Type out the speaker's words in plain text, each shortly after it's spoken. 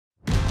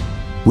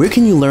Where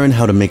can you learn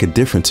how to make a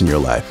difference in your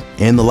life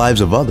and the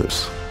lives of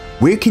others?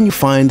 Where can you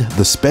find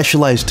the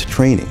specialized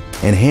training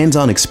and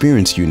hands-on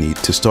experience you need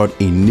to start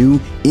a new,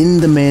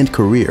 in-demand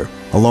career,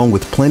 along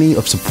with plenty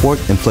of support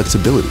and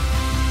flexibility?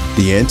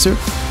 The answer?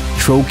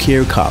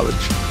 Trocaire College.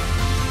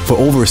 For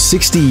over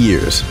 60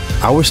 years,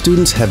 our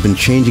students have been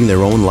changing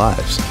their own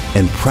lives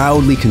and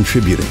proudly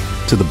contributing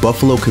to the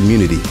Buffalo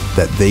community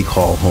that they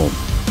call home.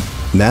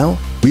 Now,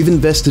 we've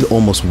invested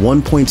almost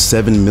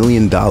 $1.7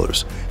 million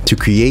to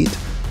create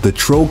the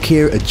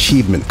Trocaire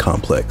Achievement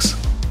Complex.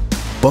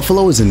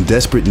 Buffalo is in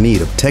desperate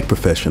need of tech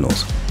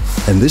professionals,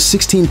 and this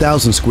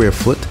 16,000 square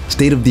foot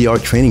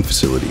state-of-the-art training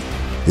facility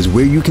is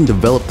where you can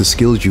develop the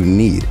skills you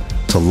need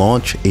to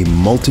launch a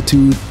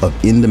multitude of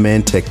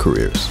in-demand tech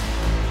careers.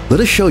 Let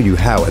us show you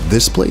how at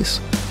this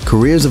place,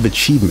 careers of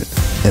achievement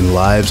and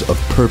lives of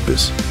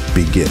purpose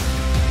begin.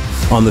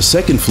 On the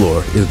second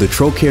floor is the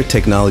Trocaire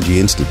Technology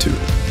Institute.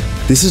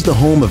 This is the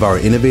home of our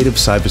innovative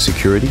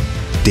cybersecurity,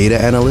 data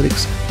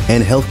analytics,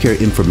 and healthcare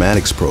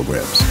informatics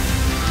programs.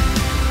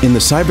 In the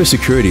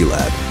cybersecurity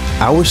lab,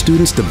 our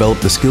students develop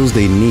the skills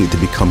they need to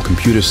become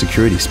computer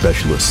security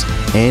specialists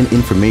and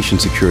information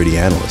security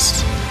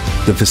analysts.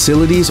 The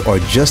facilities are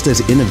just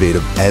as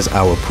innovative as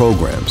our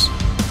programs.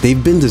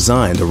 They've been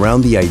designed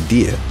around the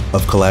idea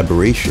of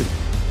collaboration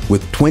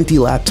with 20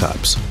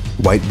 laptops,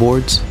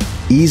 whiteboards,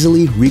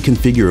 easily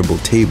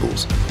reconfigurable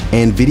tables,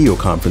 and video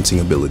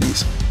conferencing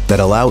abilities that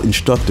allow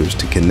instructors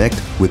to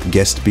connect with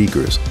guest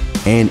speakers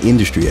and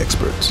industry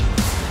experts.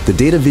 The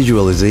Data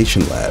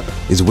Visualization Lab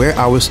is where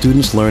our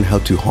students learn how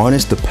to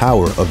harness the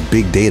power of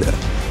big data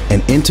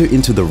and enter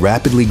into the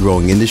rapidly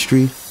growing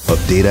industry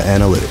of data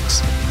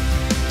analytics.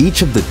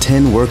 Each of the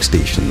 10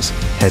 workstations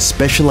has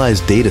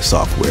specialized data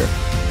software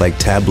like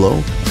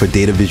Tableau for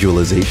data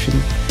visualization,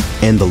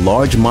 and the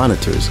large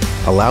monitors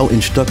allow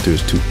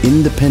instructors to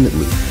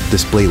independently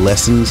display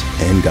lessons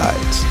and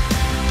guides.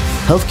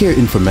 Healthcare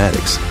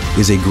informatics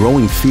is a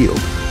growing field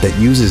that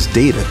uses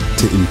data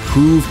to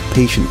improve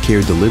patient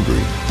care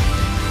delivery.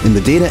 In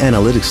the Data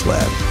Analytics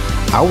Lab,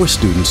 our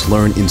students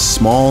learn in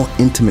small,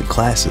 intimate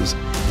classes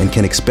and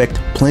can expect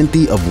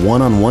plenty of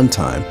one-on-one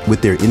time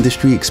with their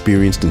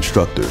industry-experienced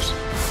instructors.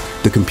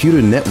 The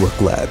Computer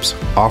Network Labs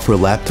offer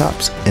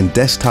laptops and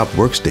desktop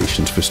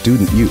workstations for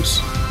student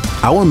use.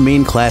 Our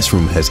main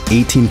classroom has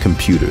 18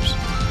 computers,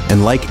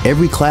 and like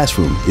every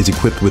classroom is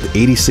equipped with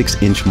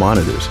 86-inch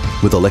monitors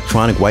with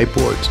electronic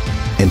whiteboards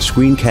and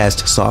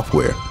screencast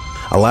software,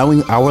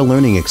 allowing our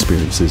learning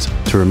experiences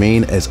to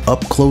remain as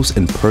up close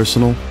and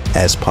personal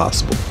as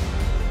possible.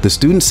 The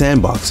student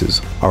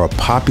sandboxes are a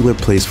popular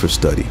place for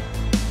study.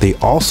 They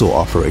also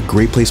offer a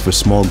great place for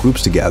small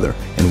groups to gather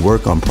and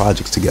work on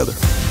projects together.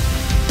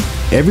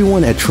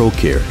 Everyone at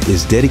Trocaire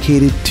is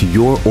dedicated to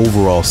your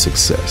overall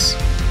success.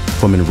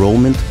 From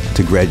enrollment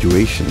to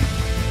graduation,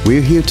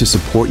 we're here to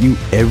support you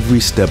every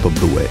step of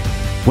the way.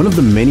 One of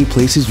the many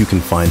places you can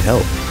find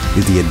help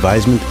is the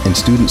Advisement and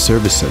Student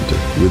Service Center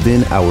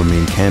within our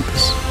main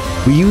campus.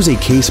 We use a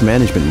case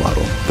management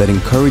model that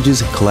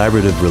encourages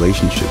collaborative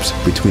relationships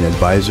between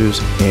advisors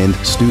and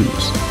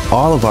students.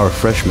 All of our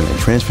freshmen and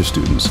transfer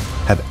students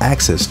have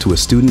access to a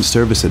student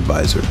service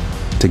advisor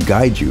to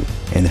guide you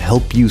and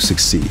help you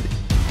succeed.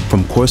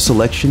 From course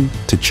selection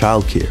to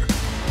childcare,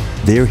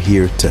 they're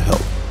here to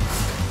help.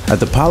 At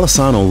the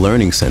Palisano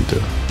Learning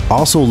Center,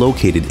 also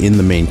located in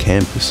the main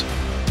campus,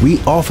 we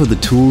offer the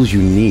tools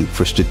you need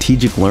for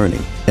strategic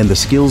learning and the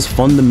skills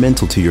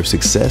fundamental to your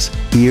success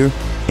here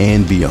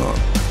and beyond.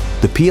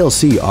 The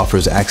PLC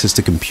offers access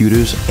to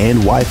computers and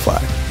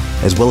Wi-Fi,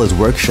 as well as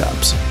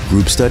workshops,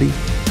 group study,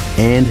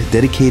 and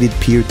dedicated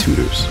peer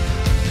tutors.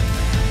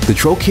 The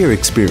Trocaire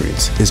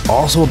experience is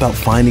also about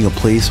finding a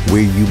place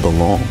where you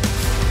belong.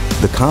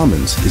 The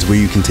Commons is where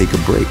you can take a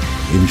break,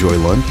 enjoy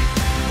lunch,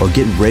 or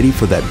get ready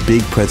for that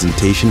big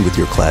presentation with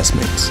your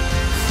classmates.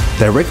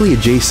 Directly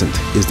adjacent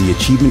is the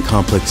Achievement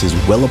Complex's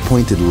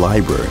well-appointed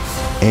library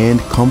and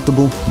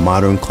comfortable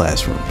modern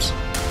classrooms.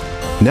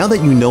 Now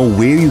that you know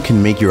where you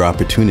can make your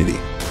opportunity,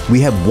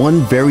 we have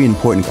one very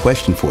important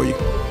question for you.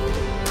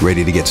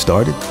 Ready to get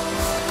started?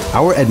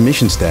 Our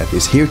admission staff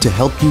is here to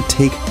help you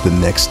take the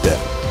next step.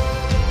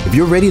 If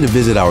you're ready to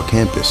visit our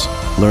campus,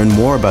 learn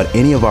more about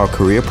any of our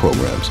career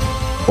programs,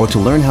 or to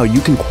learn how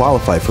you can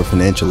qualify for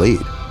financial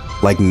aid,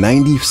 like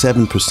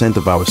 97%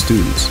 of our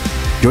students,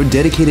 your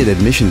dedicated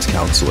admissions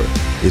counselor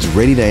is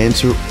ready to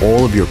answer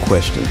all of your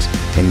questions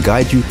and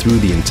guide you through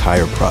the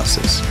entire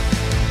process.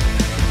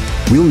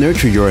 We'll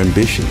nurture your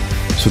ambition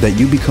so that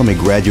you become a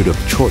graduate of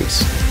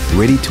choice,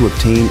 ready to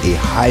obtain a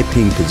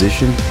high-paying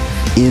position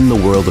in the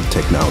world of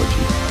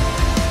technology.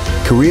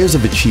 Careers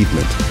of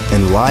achievement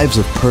and lives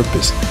of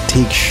purpose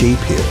take shape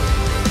here.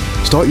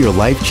 Start your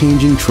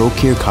life-changing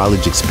Trocaire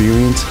College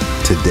experience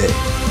today.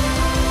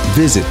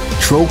 Visit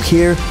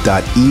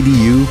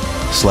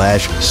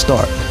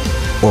trocaire.edu/start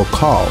or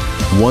call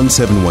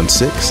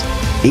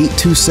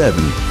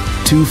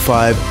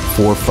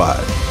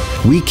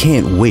 1716-827-2545. We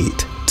can't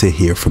wait to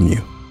hear from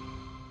you.